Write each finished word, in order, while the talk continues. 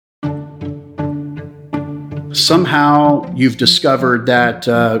somehow you've discovered that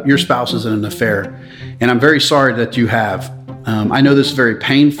your spouse is in an affair. And I'm very sorry that you have. I know this is very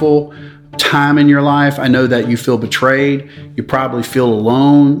painful time in your life. I know that you feel betrayed. You probably feel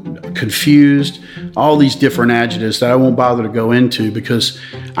alone, confused, all these different adjectives that I won't bother to go into because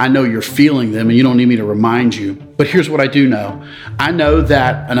I know you're feeling them and you don't need me to remind you. But here's what I do know. I know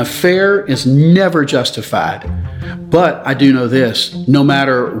that an affair is never justified. But I do know this, no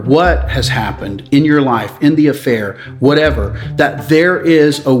matter what has happened in your life, in the affair, whatever, that there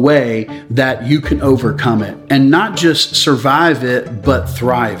is a way that you can overcome it and not just survive it, but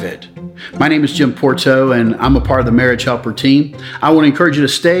thrive it. My name is Jim Porto, and I'm a part of the Marriage Helper team. I want to encourage you to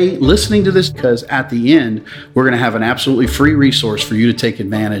stay listening to this because at the end, we're going to have an absolutely free resource for you to take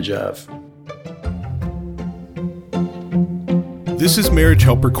advantage of. This is Marriage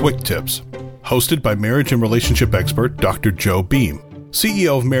Helper Quick Tips, hosted by marriage and relationship expert Dr. Joe Beam,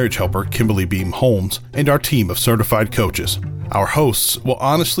 CEO of Marriage Helper Kimberly Beam Holmes, and our team of certified coaches. Our hosts will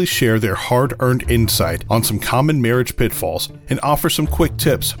honestly share their hard-earned insight on some common marriage pitfalls and offer some quick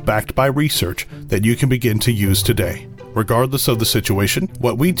tips backed by research that you can begin to use today. Regardless of the situation,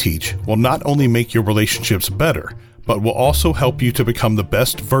 what we teach will not only make your relationships better, but will also help you to become the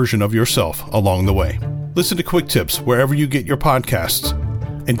best version of yourself along the way. Listen to Quick Tips wherever you get your podcasts.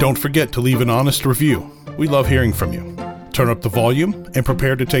 And don't forget to leave an honest review. We love hearing from you. Turn up the volume and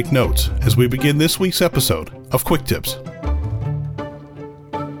prepare to take notes as we begin this week's episode of Quick Tips.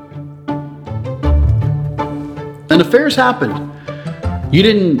 An affair's happened. You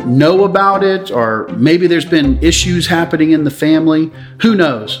didn't know about it, or maybe there's been issues happening in the family. Who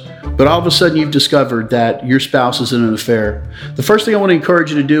knows? But all of a sudden you've discovered that your spouse is in an affair. The first thing I want to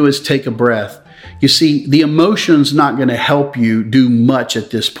encourage you to do is take a breath. You see, the emotion's not going to help you do much at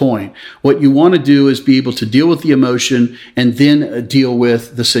this point. What you want to do is be able to deal with the emotion and then deal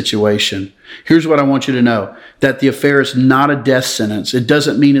with the situation. Here's what I want you to know, that the affair is not a death sentence. It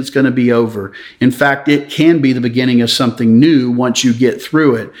doesn't mean it's going to be over. In fact, it can be the beginning of something new once you get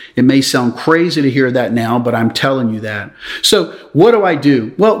through it. It may sound crazy to hear that now, but I'm telling you that. So what do I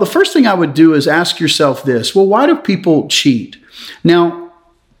do? Well, the first thing I would do is ask yourself this. Well, why do people cheat? Now,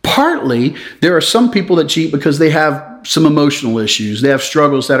 partly, there are some people that cheat because they have some emotional issues. They have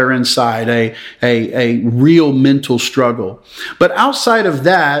struggles that are inside, a real mental struggle. But outside of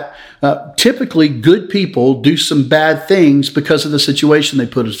that, typically good people do some bad things because of the situation they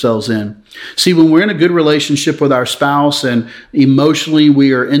put themselves in. See, when we're in a good relationship with our spouse and emotionally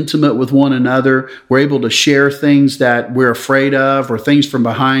we are intimate with one another, we're able to share things that we're afraid of or things from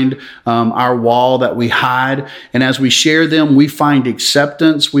behind our wall that we hide. And as we share them, we find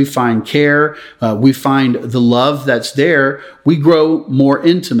acceptance, we find care, we find the love that's there. We grow more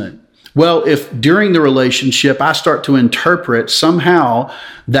intimate. Well, if during the relationship I start to interpret somehow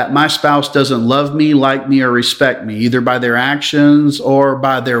that my spouse doesn't love me, like me, or respect me, either by their actions or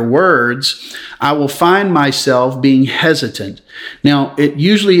by their words, I will find myself being hesitant. Now, it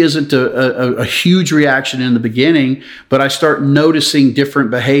usually isn't a huge reaction in the beginning, but I start noticing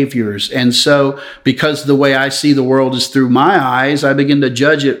different behaviors. And so because the way I see the world is through my eyes, I begin to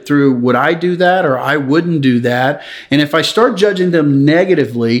judge it through, would I do that or I wouldn't do that? And if I start judging them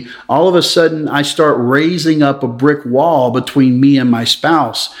negatively, all of a sudden I start raising up a brick wall between me and my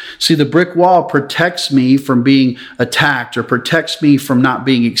spouse. See, the brick wall protects me from being attacked or protects me from not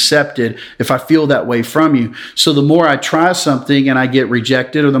being accepted if I feel that way from you. So the more I try something and I get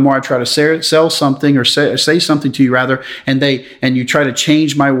rejected, or the more I try to sell something or say something to you rather, and you try to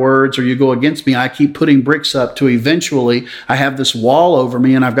change my words or you go against me, I keep putting bricks up to eventually I have this wall over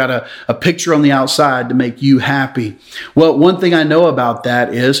me and I've got a picture on the outside to make you happy. Well, one thing I know about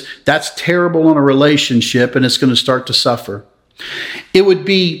that is that's terrible in a relationship and it's going to start to suffer. It would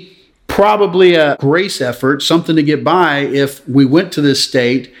be probably a grace effort, something to get by if we went to this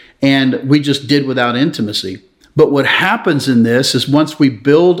state and we just did without intimacy. But what happens in this is once we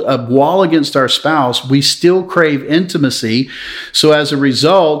build a wall against our spouse, we still crave intimacy. So as a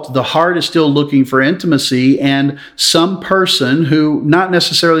result, the heart is still looking for intimacy, and some person who not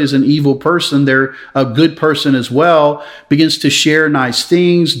necessarily is an evil person, they're a good person as well, begins to share nice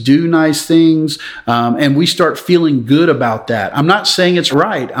things, do nice things, and we start feeling good about that. I'm not saying it's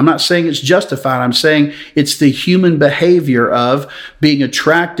right. I'm not saying it's justified. I'm saying it's the human behavior of being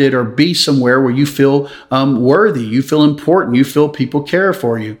attracted or be somewhere where you feel worthy, you feel important, you feel people care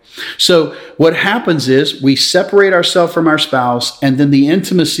for you. So what happens is we separate ourselves from our spouse, and then the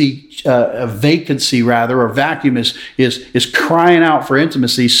intimacy vacancy rather, or vacuum is crying out for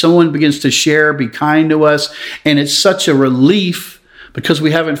intimacy. Someone begins to share, be kind to us, and it's such a relief because we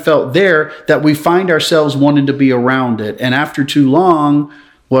haven't felt there that we find ourselves wanting to be around it. And after too long,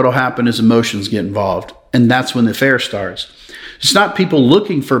 what'll happen is emotions get involved. And that's when the affair starts. It's not people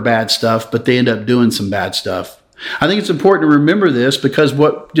looking for bad stuff, but they end up doing some bad stuff. I think it's important to remember this because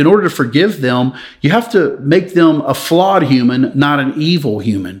in order to forgive them, you have to make them a flawed human, not an evil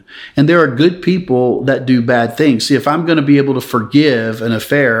human. And there are good people that do bad things. See, if I'm going to be able to forgive an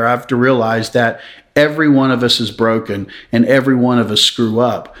affair, I have to realize that every one of us is broken and every one of us screw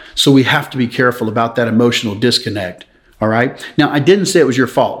up. So we have to be careful about that emotional disconnect. All right. Now, I didn't say it was your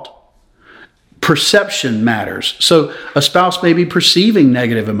fault. Perception matters. So a spouse may be perceiving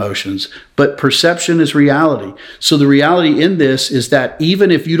negative emotions, but perception is reality. So the reality in this is that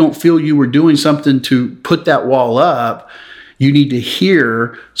even if you don't feel you were doing something to put that wall up, you need to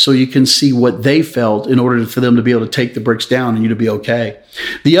hear so you can see what they felt in order for them to be able to take the bricks down and you to be okay.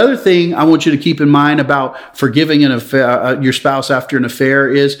 The other thing I want you to keep in mind about forgiving your spouse after an affair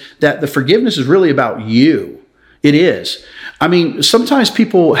is that the forgiveness is really about you. It is. I mean, sometimes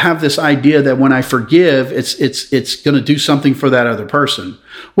people have this idea that when I forgive, it's going to do something for that other person.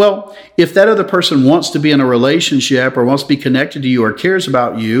 Well, if that other person wants to be in a relationship or wants to be connected to you or cares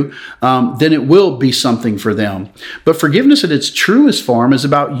about you, then it will be something for them. But forgiveness in its truest form is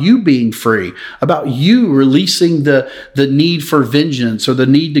about you being free, about you releasing the need for vengeance or the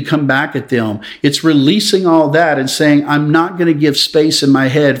need to come back at them. It's releasing all that and saying, I'm not going to give space in my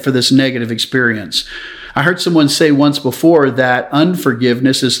head for this negative experience. I heard someone say once before that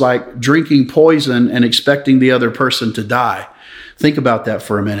unforgiveness is like drinking poison and expecting the other person to die. Think about that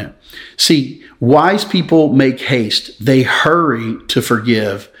for a minute. See, wise people make haste. They hurry to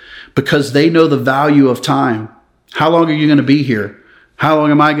forgive because they know the value of time. How long are you going to be here? How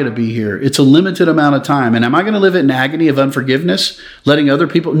long am I going to be here? It's a limited amount of time. And am I going to live in agony of unforgiveness, letting other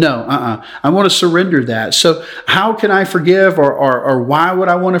people? No, I want to surrender that. So how can I forgive or why would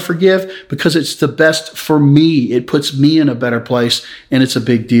I want to forgive? Because it's the best for me. It puts me in a better place and it's a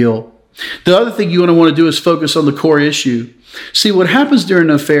big deal. The other thing you want to do is focus on the core issue. See, what happens during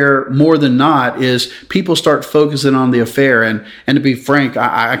an affair more than not is people start focusing on the affair. And to be frank,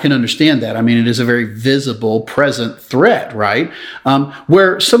 I can understand that. I mean, it is a very visible, present threat, right?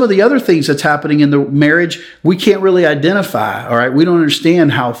 Where some of the other things that's happening in the marriage, we can't really identify, all right? We don't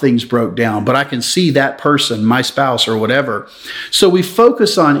understand how things broke down, but I can see that person, my spouse or whatever. So we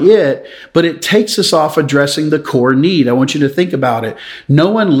focus on it, but it takes us off addressing the core need. I want you to think about it. No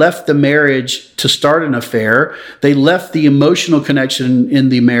one left the marriage to start an affair. They left the emotional connection in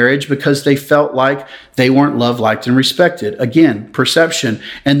the marriage because they felt like they weren't loved, liked, and respected. Again, perception.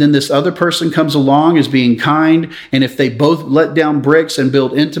 And then this other person comes along as being kind. And if they both let down bricks and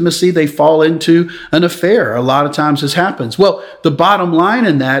build intimacy, they fall into an affair. A lot of times this happens. Well, the bottom line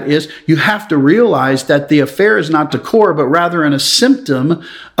in that is you have to realize that the affair is not the core, but rather a symptom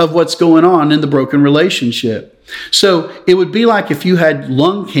of what's going on in the broken relationship. So it would be like if you had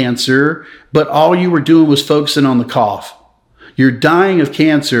lung cancer, but all you were doing was focusing on the cough. You're dying of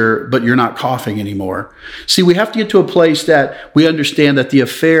cancer, but you're not coughing anymore. See, we have to get to a place that we understand that the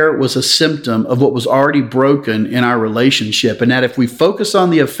affair was a symptom of what was already broken in our relationship. And that if we focus on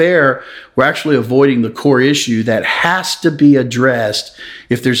the affair, we're actually avoiding the core issue that has to be addressed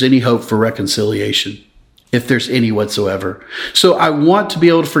if there's any hope for reconciliation, if there's any whatsoever. So I want to be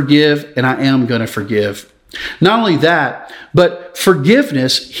able to forgive, and I am going to forgive. Not only that, but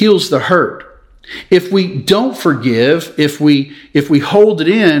forgiveness heals the hurt. If we don't forgive, if we hold it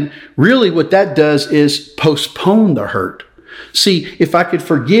in, really what that does is postpone the hurt. See, if I could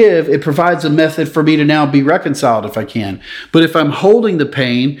forgive, it provides a method for me to now be reconciled if I can. But if I'm holding the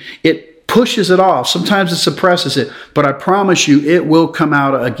pain, it pushes it off. Sometimes it suppresses it, but I promise you it will come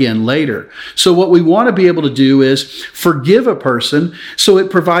out again later. So what we want to be able to do is forgive a person so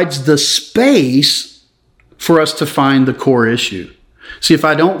it provides the space for us to find the core issue. See, if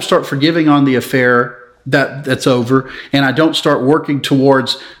I don't start forgiving on the affair that's over, and I don't start working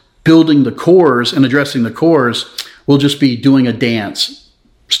towards building the cores and addressing the cores, we'll just be doing a dance,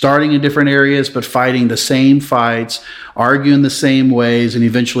 starting in different areas, but fighting the same fights, arguing the same ways, and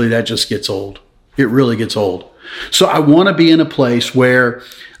eventually that just gets old. It really gets old. So I want to be in a place where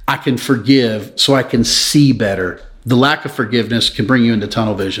I can forgive so I can see better. The lack of forgiveness can bring you into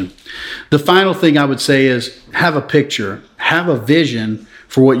tunnel vision. The final thing I would say is have a picture, have a vision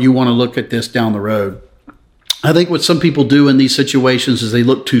for what you want to look at this down the road. I think what some people do in these situations is they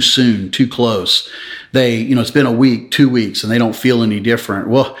look too soon, too close. It's been a week, 2 weeks, and they don't feel any different.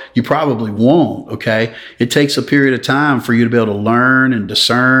 Well, you probably won't, okay? It takes a period of time for you to be able to learn and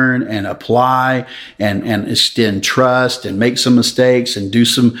discern and apply and extend trust and make some mistakes and do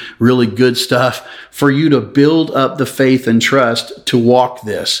some really good stuff for you to build up the faith and trust to walk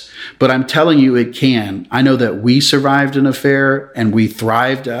this. But I'm telling you, it can. I know that we survived an affair and we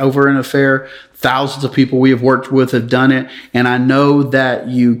thrived over an affair. Thousands of people we have worked with have done it. And I know that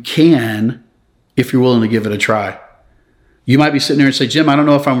you can if you're willing to give it a try. You might be sitting there and say, Jim, I don't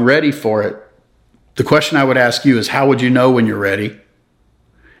know if I'm ready for it. The question I would ask you is, how would you know when you're ready?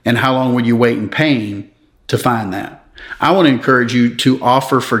 And how long would you wait in pain to find that? I want to encourage you to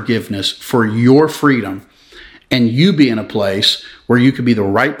offer forgiveness for your freedom and you be in a place where you could be the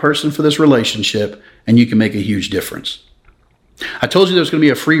right person for this relationship and you can make a huge difference. I told you there's going to be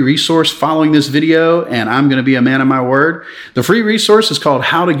a free resource following this video, and I'm going to be a man of my word. The free resource is called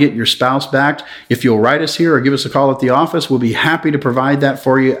How to Get Your Spouse Back. If you'll write us here or give us a call at the office, we'll be happy to provide that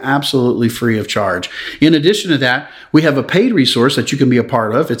for you absolutely free of charge. In addition to that, we have a paid resource that you can be a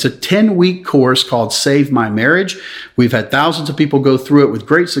part of. It's a 10-week course called Save My Marriage. We've had thousands of people go through it with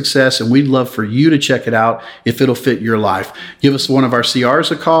great success, and we'd love for you to check it out if it'll fit your life. Give us one of our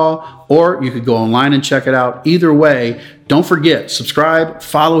CRs a call, or you could go online and check it out. Either way, don't forget, subscribe,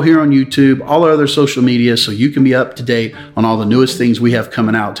 follow here on YouTube, all our other social media so you can be up to date on all the newest things we have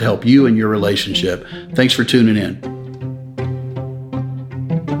coming out to help you in your relationship. Thanks for tuning in.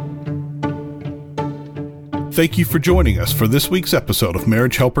 Thank you for joining us for this week's episode of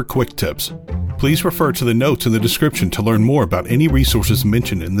Marriage Helper Quick Tips. Please refer to the notes in the description to learn more about any resources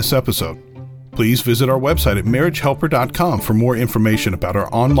mentioned in this episode. Please visit our website at marriagehelper.com for more information about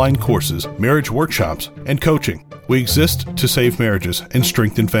our online courses, marriage workshops, and coaching. We exist to save marriages and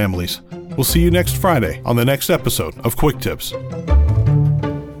strengthen families. We'll see you next Friday on the next episode of Quick Tips.